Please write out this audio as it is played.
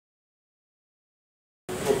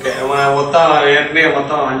மொத்தம் ஏற்கனவே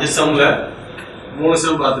மொத்தம் 5 சம்ல 3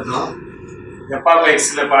 சம் பார்த்துட்டோம். f of x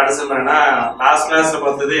ல பாட சம் என்னன்னா லாஸ்ட் கிளாஸ்ல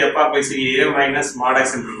பார்த்தது f of x a minus mod x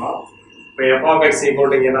இருக்கும். இப்போ f of x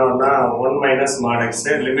equal to என்னன்னா 1 minus mod x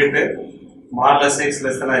limit modulus x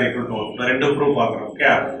less than or equal to 1. இப்போ ரெண்டு ப்ரூவ் பார்க்குறோம்.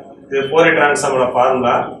 ஓகே, இது Fourier ட்ரான்ஸ்ஃபார்மோட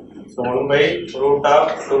formula. So 1 by root of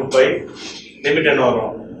 2 pi limit என்ன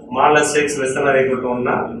வரும்? modulus x less than or equal to 1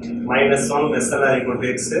 னா minus 1 less than or equal to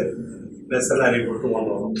x less than or equal to 1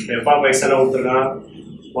 வரும். f of x என்ன கொடுத்துருக்கான்?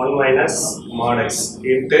 1 minus mod x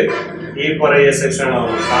into e power i sx என்ன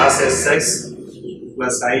வரும்? cos sx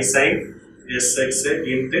plus I sin sx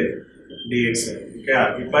into dx. Okay,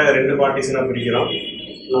 இப்போ ரெண்டு பார்ட்டிஷனாக பிரிக்கிறோம்.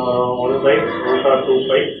 1 by root of 2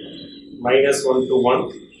 pi minus 1 to 1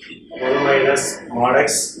 1 minus mod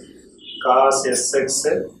x cos sx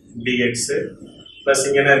dx plus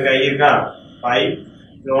இங்க என்ன இருக்கு? I இருக்கா? I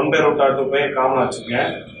 1 by root of 2 pi காமனா வச்சுக்கோங்க.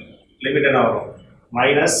 லிமிட் என்ன வரும்?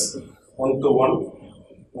 minus 1 to 1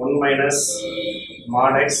 1 minus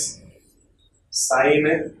mod x sin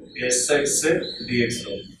sx dx.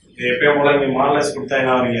 இது எப்பயும் போல நீங்க மாடுலஸ் கொடுத்தா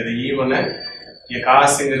என்ன வருங்க? இது e1 இங்க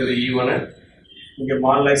காசுங்கிறது e1 இங்க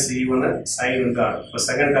மாடுலஸ் e1 sin இருக்கா? இப்போ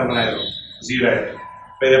செகண்ட் டேர்ம் என்ன ஆயிடும்? 0 ஆயிடும்.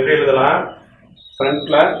 இப்போ இது எப்படி எழுதலாம்?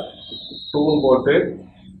 ஃப்ரண்ட்ல 2 போட்டு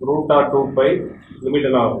ரூட் ஆஃப் 2 பை லிமிட்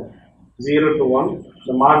என்ன ஆகும்? 0 to 1.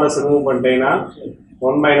 இந்த மாடுலஸ் ரிமூவ் பண்ணிட்டீங்கன்னா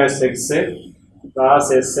 1 minus x cos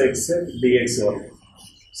sx dx வரும்.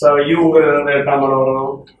 ஸோ யூங்கிறது டேர்ம் என்ன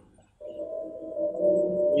வரும்?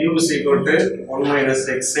 u is equal to 1 minus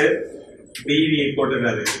x dv equal to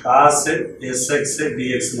என்னது? cos sx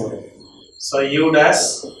dx வரும். ஸோ u dash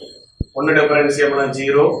 1 டிஃபரன்ஷியேட் பண்ணா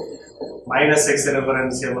 0 minus x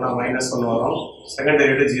டிஃபரன்ஷியேட் பண்ணா -1 வரும். செகண்ட்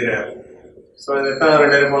டெரிவேட்டிவ் 0 ஆகும். ஸோ இது எத்தனை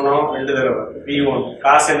ரெண்டு தடவை பண்ணோம்? 2 தடவை. v1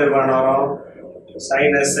 cos என்ன வரும்?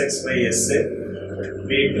 sin sx by s.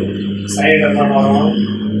 v2 sin என்ன வரும்?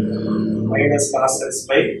 minus cos x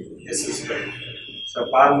by s square. So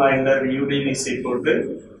formula in the udv is equal to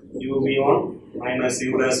uv1 minus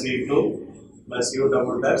u dash v2 plus u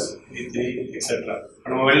double dash v3 etc.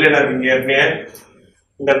 நம்ம வெளில என்ன இருக்கு? இங்க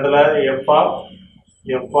இந்த இடத்துல f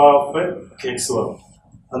of x வரும்.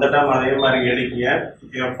 அந்த டேர்ம் அதே மாதிரி எடுக்கீங்க.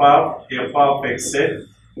 f of x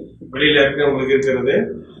வெளியில இருக்கு உங்களுக்கு இருக்கிறது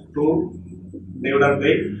 2 divided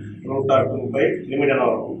by root of 2 by limit என்ன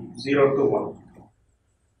வரும்? 0 to 1.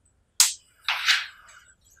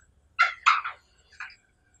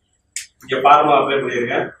 இங்க ஃபார்முலா அப்ளை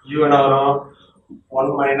பண்ணிருக்கேன். u என்ன வரும்? 1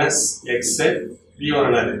 minus x v1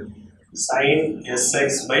 என்னது? sin sx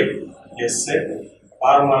by s.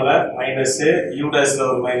 ஃபார்முலால minus u டேஷ்ல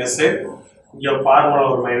ஒரு மைனஸ், இங்க ஃபார்முலா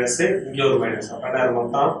ஒரு மைனஸ், இங்க ஒரு மைனஸ். அப்ப என்ன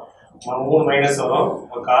மொத்தம் 3 மைனஸ் வரும்.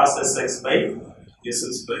 cos sx by s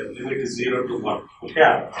square limit 0 to 1. Okay,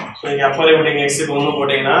 so இங்க அப்பர் லிமிட்டிங் x க்கு 1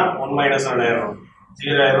 போட்டீங்கன்னா 1 minus 1 ஆயிரும்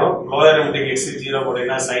 0 ஆயிரும். லோயர் லிமிட்டிங் x க்கு 0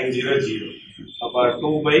 போட்டீங்கன்னா sin 0 0. அப்ப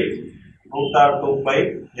 2 by root of 2 pi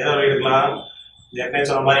எதை எழுதலாம்? ஏற்கனவே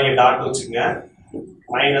சொன்ன மாதிரி இங்க டாட் வச்சுக்கோங்க.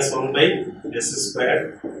 minus 1 by s square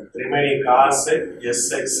remaining cos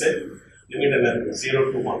sx limit என்ன இருக்கு? 0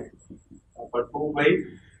 to 1. அப்ப 2 by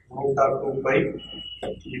root of 2 pi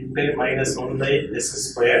into minus 1 by s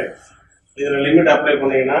square. இதுல லிமிட் அப்ளை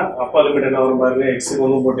பண்ணீங்கன்னா அப்பர் லிமிட் என்ன வரும் பாருங்க? x க்கு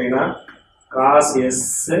 1 போட்டீங்கன்னா cos s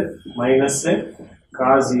minus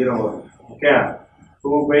cos 0 வரும். Okay,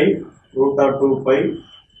 2 by root of 2 pi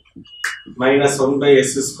minus 1 by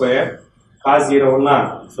s square cos 0 ஒன்னா,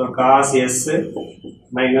 so cos s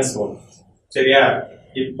minus 1. சரியா?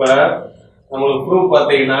 இப்ப நம்மளுக்கு ப்ரூஃப்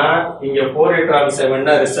பார்த்தீங்கன்னா இங்க ஃபோரியர் ட்ரான்ஸ்ஃபார்ம்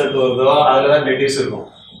என்ன ரிசல்ட் வருதோ அதுல தான் லெட்டிஸ் இருக்கும்.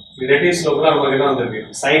 லெட்டிஸ் லோக்கலா நமக்கு என்ன வந்திருக்கு?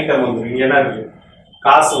 சைன் டேர்ம் வந்திருக்கு. இங்க என்ன இருக்கு?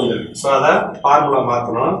 காசு வந்திருக்கு. ஸோ அதை ஃபார்முலா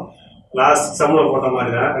மாற்றணும். லாஸ்ட் சம்ல போட்ட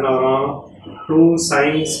மாதிரி தான் என்ன வரும்? 2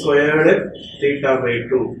 sin squared theta by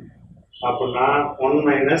 2 அப்படின்னா 1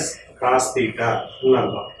 minus cos theta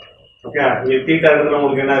அர்த்தம். ஓகே, இங்க தீட்டா இருக்கிற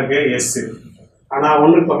உங்களுக்கு என்ன இருக்கு? எஸ். ஆனா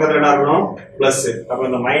ஒண்ணுக்கு பக்கத்துல என்ன இருக்கணும்? பிளஸ். அப்ப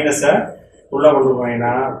இந்த மைனஸ உள்ள கொண்டு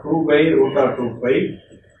போனீங்கன்னா 2 by root of 2 pi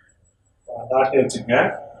dot வச்சுங்க.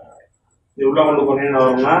 இது உள்ள கொண்டு போனீங்கன்னா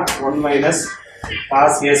வரும்னா 1 minus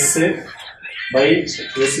cos s by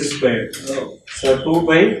s square. So 2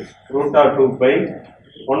 by root of 2 pi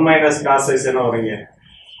 1 minus cos s என்ன வருங்க?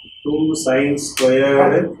 2 sin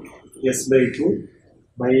squared s by 2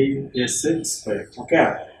 by s square. Okay,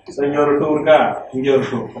 so இங்கே ஒரு 2 இருக்கா? இங்கே ஒரு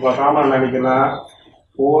 2. அப்போ காமன் நினைக்கலாம்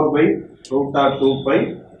 4 by root of 2 pi.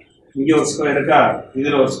 இங்கே ஒரு ஸ்கொயர் இருக்கா?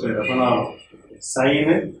 இதில் ஒரு ஸ்கொயர். அப்போ நான்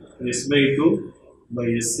sign s by 2 by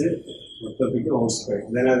s மொத்தத்துக்கு ஹோல் ஸ்கொயர்.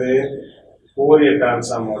 இது என்னது? Fourier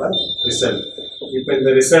ட்ரான்ஸ்ஃபார்மோட result. இப்போ இந்த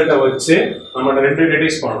ரிசல்ட்டை வச்சு நம்ம ரெண்டு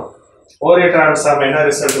ரெடியூஸ் பண்ணணும். ஃபோரியர் ட்ரான்ஸ்ஃபார்ம் என்ன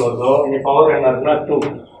ரிசல்ட் வருதோ இங்கே பவர் என்ன இருக்குன்னா 2.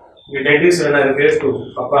 இங்கே டெடியூஸ் என்ன இருக்கு 2.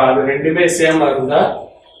 அப்போ அது ரெண்டுமே சேமாக இருந்தால்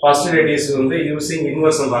ஃபர்ஸ்ட் டெடியூஸ் வந்து யூசிங்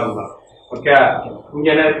இன்வர்ஸும் பார்க்கலாம். ஓகே, இங்கே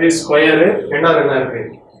என்ன இருக்கு ஸ்கொயரு, ரெண்டாவது என்ன இருக்கு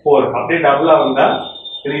 4. அப்படியே டபுளாக வந்தால்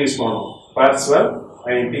இது யூஸ் பண்ணணும், பார்சுவல்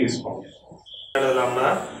ஐடென்டிட்டி யூஸ் பண்ணணும். எழுதலாம்னா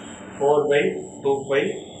 4/2π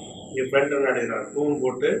இங்கே ஃப்ரெண்ட் என்ன எழுதுறாங்க 2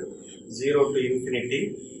 போட்டு 0 to infinity.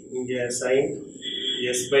 இங்கே sin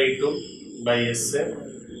s/2/s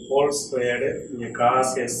ஹோல் ஸ்கொயர்டு, இங்கே cos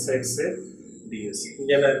sx ds.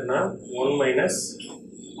 இங்கே என்ன இருக்குன்னா 1 மைனஸ்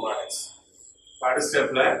மாடஸ். அடுத்த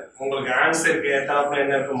ஸ்டெப்பில் உங்களுக்கு ஆன்சருக்கு ஏற்றாப்புல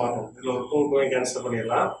என்ன இருக்க மாட்டோம், இதில் ஒரு 2 கேன்சல்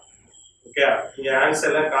பண்ணிடலாம். ஓகே, இங்கே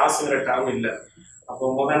ஆன்சரில் காசுங்கிற டேர்ம் இல்லை. அப்போ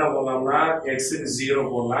முதல்ல என்ன போடலாம்னா எக்ஸுக்கு 0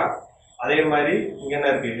 போடலாம். அதே மாதிரி இங்கே என்ன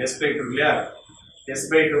இருக்குது s/2 இல்லையா,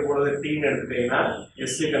 s/2 போடுறது டீன்னு எடுத்துட்டீங்கன்னா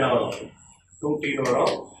எஸ்ஸுக்கு என்ன வரும் 2t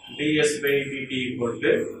வரும். ds/dt ஈக்குவல்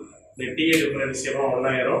டு இந்த t டிஃபரன்ஷியமாக 1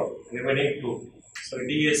 ஆயிரும், remaining 2. So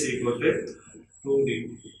ds equal to 2d.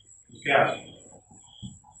 Okay,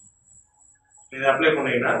 இதை அப்ளை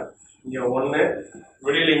பண்ணீங்கன்னா இங்கே 1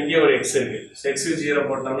 வெளியில் இங்கே ஒரு எக்ஸ் இருக்குது. எக்ஸுக்கு 0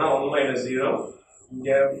 போட்டோம்னா 1 மைனஸ் 0.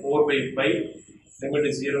 இங்கே 4/π limit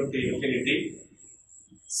 0 to infinity.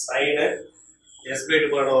 Sign s/2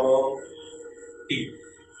 போட வரும் t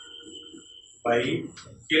பை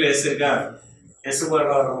கீழே s இருக்கா, s போட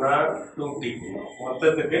வரும்னா 2t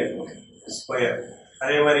மொத்தத்துக்கு ஸ்கொயர்.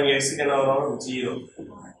 அதே மாதிரி இங்கே எக்ஸுக்கு என்ன வரும் 0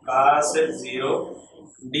 cos 0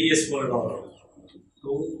 ds போட வரும்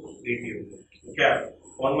 2dt. Okay,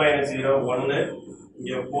 1 minus 0 1.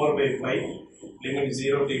 இங்கே 4/π லிமிட்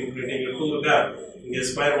 0 to infinity. இங்கே 2 இருக்கா, இங்கே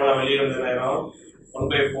ஸ்கொயர் பண்ணால் வெளியில் வந்து ஆயிரும்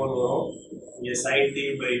 1/4 வரும். இங்கே sin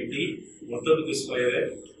t/t மொத்தத்துக்கு ஸ்கொயரு,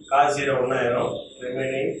 cos 0 1 ஆயிரும்,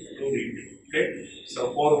 remaining 2dt. Okay, so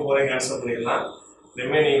 4 cancel பண்ணிடலாம்,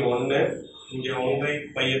 ரிமைனிங் 1. இங்கே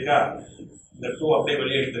 1/π இருக்கா, இந்த 2 அப்படியே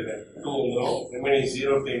வெளியே எடுத்துருக்கேன், 2 வந்துடும், ரிமைனிங்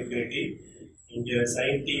 0 to infinity. இங்கே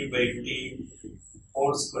sin t/t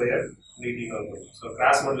whole square dt வந்துடும். ஸோ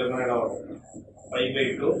கிராஸ் மல்டிப்ளை என்ன வரும்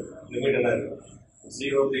 5/2 லிமிட் என்ன இருக்கும்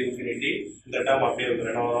 0 to infinity. இந்த டேர்ம் அப்படியே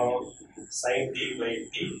வந்துடும், என்ன வரும் sin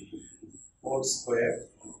t/t whole square.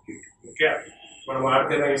 Okay, இப்போ நம்ம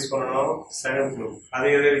அடுத்து என்ன யூஸ் பண்ணணும் செகண்ட் ப்ரூஃப். அதை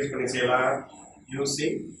எதை யூஸ் பண்ணி செய்யலாம்,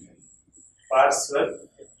 யூசிங் பார்சுவல்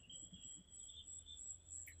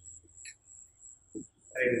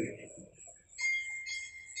ஐடென்டிட்டி.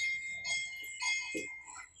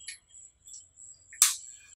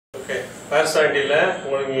 ஓகே, பார்சுவல் ஐடென்டிட்டியில்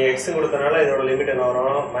உங்களுக்கு எக்ஸ் கொடுத்தனால இதோட லிமிட் என்ன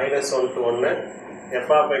வரும் -1 to 1. f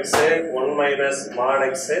of x 1 minus Mat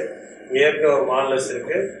X, ஏற்கனவே ஒரு மாடலஸ்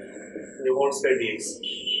இருக்குது, இங்கே ஹோல் ஸ்கொயர் dx.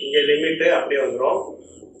 இங்கே லிமிட்டு அப்படியே வந்துடும்.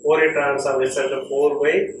 Fourier Transform ரிசல்ட்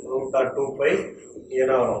 4/√2π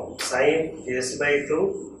என்ன வரும் sin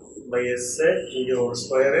s/2/s. இங்கே ஒரு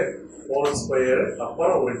ஸ்கொயரு ஹோல் ஸ்கொயரு,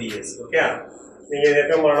 அப்புறம் ஒரு ds. ஓகே, நீங்கள்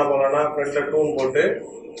எப்போ என்ன பண்ணலாம்னா ஃப்ரண்ட்டில் 2 போட்டு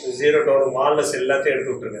 0 to 1 மாடலஸ் எல்லாத்தையும்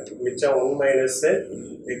எடுத்து விட்ருங்க. மிச்சம் 1 minus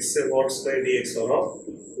X whole square dx வரும்.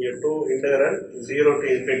 இங்கே 2 இன்டகரல் 0 to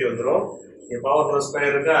infinity வந்துடும். இங்கே பவர்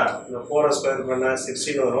ஸ்கொயர் இருக்கா, இந்த 4 ஸ்கொயர் பண்ணால்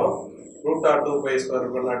 16 வரும், √2π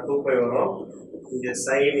ஸ்கொயர் பண்ணால் 2π வரும். இங்கே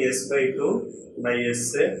sin s/2/s,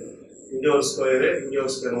 இங்கே ஒரு ஸ்கொயரு, இங்கே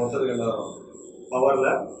ஒரு ஸ்கொயர், மொத்தத்துக்கு என்ன வரும் பவரில்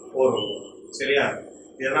 4 வரும். சரியா,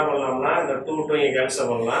 இது என்ன பண்ணலாம்னா இந்த 2 இங்கே கேன்சல்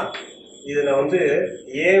பண்ணலாம். இதில் வந்து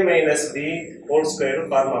a minus b whole square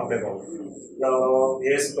form apply பண்ணலாம். என்ன வரும்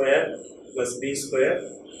a square plus b square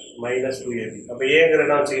minus 2ab. அப்போ ஏங்கிற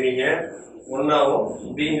இடம் வச்சுக்கிறீங்க 1 ஆகும்,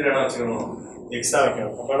 பிங்கிற இடம் வச்சுக்கணும் எக்ஸாக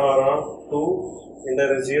வைக்கணும். அப்போ என்ன வரும் 2 இந்த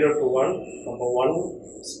 0 to 1, அப்போ 1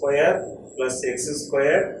 square plus X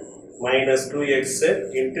square minus 2x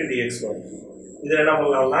into dx வரும். இதில் என்ன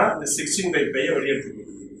பண்ணலாம்னா இந்த 16/π வெளியே எடுத்துக்கணும்.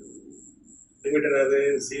 லிமிட் என்னது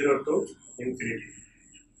 0 to infinity.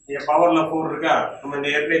 இங்கே பவரில் 4 இருக்கா, நம்ம இந்த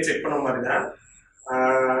ஏற்கனவே செக் பண்ண மாதிரி தான்.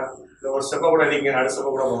 இந்த ஒரு ஸ்டெப்பை கூட நீங்கள் அடுத்த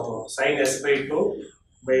ஸ்டெப்பை கூட பார்த்தோம், sin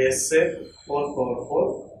s/2/s whole power 4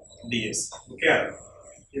 ds. Okay,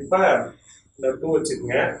 இப்போ இந்த 2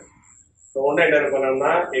 வச்சுக்கோங்க. இப்போ 1 என்டர்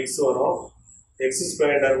பண்ணோம்னா எக்ஸ் வரும், எக்ஸ்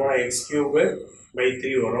ஸ்கொயர் என்டர் பண்ணால்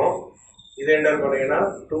x³/3 வரும். இதை என்டர் பண்ணிங்கன்னா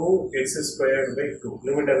 2x²/2.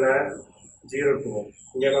 லிமிட் என்ன 0 to 1.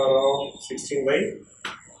 இங்கே என்ன வரும் 16/π.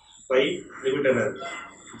 லிமிட் என்ன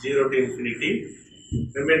 0 to infinity.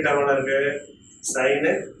 லிமிட் என்ன இருக்கு sin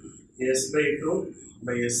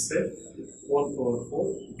s/2/s whole power 4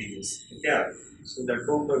 ds. Okay, so இந்த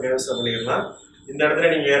 2 கேன்சல் பண்ணிடலாம். இந்த இடத்துல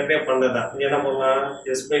நீங்கள் ஏற்கனவே பண்ணதான், நீங்கள் என்ன பண்ணலாம்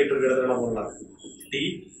s/2 இருக்கிற இடத்துல என்ன பண்ணலாம் t,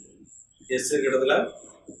 s இருக்கிற இடத்துல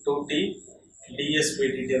 2t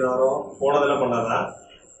ds/dt என்ன வரும், போனதில் பண்ணாதான்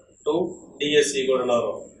 2 ds ஈக்குவல் என்ன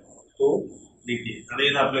வரும் 2dt. அதே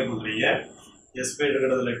தான் அப்ளை பண்ணுறீங்க. s/2 இருக்கிற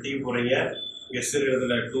இடத்துல t போகிறீங்க, s இருக்கிற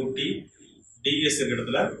இடத்துல 2t, ds இருக்கிற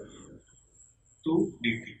இடத்துல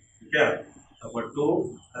 2dt. ஓகே அப்போ 2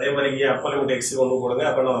 அதே மாதிரி இங்கே அப்பர் லிமிட் எக்ஸ் ஒன்று போடுங்க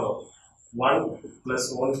அப்போ என்ன வரும் 1 +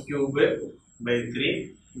 1 cube by 3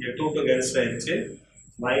 இங்கே 2 to கேன்சல் ஆயிடுச்சு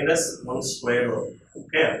 -1² வரும்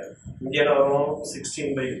ஓகே இங்கே என்ன வரும்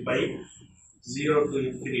 16/5 0 to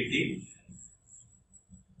infinity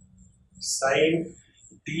sin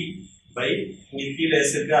t by இங்கே கீழே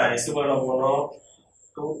s இருக்கா s பண்ண போனோம்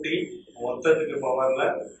 2t மொத்தத்துக்கு பவர்ல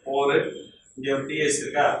 4 இங்கே ஒரு ts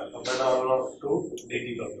இருக்கா அப்போ என்ன வரும் 2 dt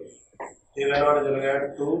வந்துடும் இதில் என்ன சொல்லுங்க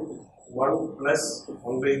 2 1 +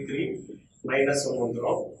 1/3 -1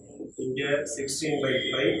 வந்துடும் இங்கே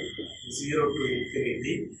 16/5 0 to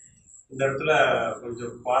infinity இந்த இடத்துல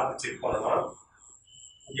கொஞ்சம் பார்த்து செக் பண்ணலாம்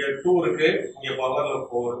இங்கே 2 இருக்கு இங்கே பவர்ல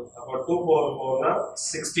 4 அப்போ 2 பவர் 4னா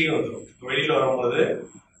 16 வந்துடும் வெளியில் வரும்போது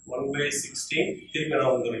 1/16 திருப்பி என்ன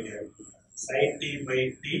வந்துடுங்க sin t by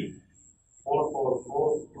t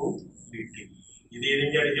 4 dt இது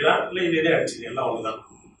எதுங்க அடிக்கலாம் இல்லை இது எதே அடிச்சுங்க எல்லாம் ஒன்று தான்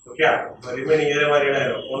ஓகே இப்போ ரிமைனிங் இதே மாதிரி என்ன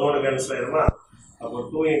ஆயிரும் ஒன்று கேன்சல் ஆயிருமா அப்போ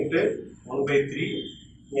 2 × 1/3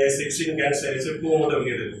 இங்கே 16 கேன்சல் ஆயிடுச்சு 2 மட்டும்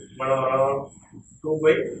வெளியே எடுக்கும் இப்போ வரும்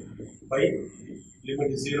 2/5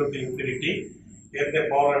 லிமிட் 0 to infinity ஏற்கனவே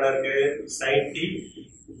பவர் என்ன இருக்கு sin t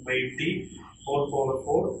by t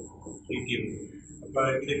 4 dt அப்போ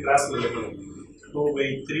இது கிராஸ் பண்ணணும்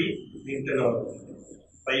 2/3 into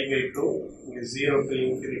 5/2 இங்கே 0 to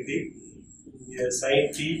infinity இங்கே sin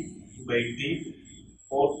t by t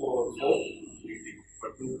 4 dt இப்போ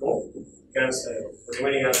 2 கேன்சல் ஆயிடும்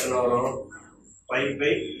ரிமைனிங் ஆன்சர் வரும்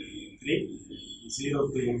 5/3 0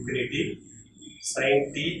 to infinity sin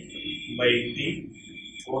t by t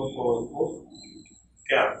 4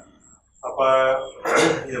 okay அப்போ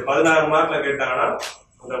இது 16 மார்க்கில் கேட்டாங்கன்னா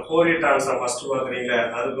அந்த ஃபோரியர் ட்ரான்ஸ்ஃபார்ம் ஃபர்ஸ்ட் பார்க்குறீங்க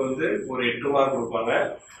அதுக்கு வந்து ஒரு 8 மார்க் கொடுப்பாங்க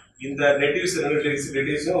இந்த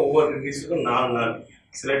ரெடியூஸும் ஒவ்வொரு ரெடியூஸுக்கும் 4 நாள்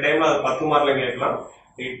சில டைம் அது 10 மார்க்ல கேட்கலாம்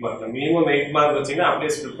 8 மார்க் மினிமம் 8 மார்க் வச்சிங்கன்னா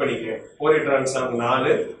அப்படியே ஸ்பிட் பண்ணிக்க ஃபோரியர் ட்ரான்ஸ்ஃபார்ம்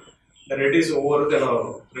 4 இந்த ரெடியூஸ் ஒவ்வொருக்கும் என்ன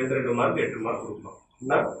வரும் 2 மார்க் 8 மார்க் கொடுக்கலாம்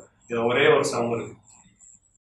என்ன இது ஒரே ஒரு சம் இருக்கு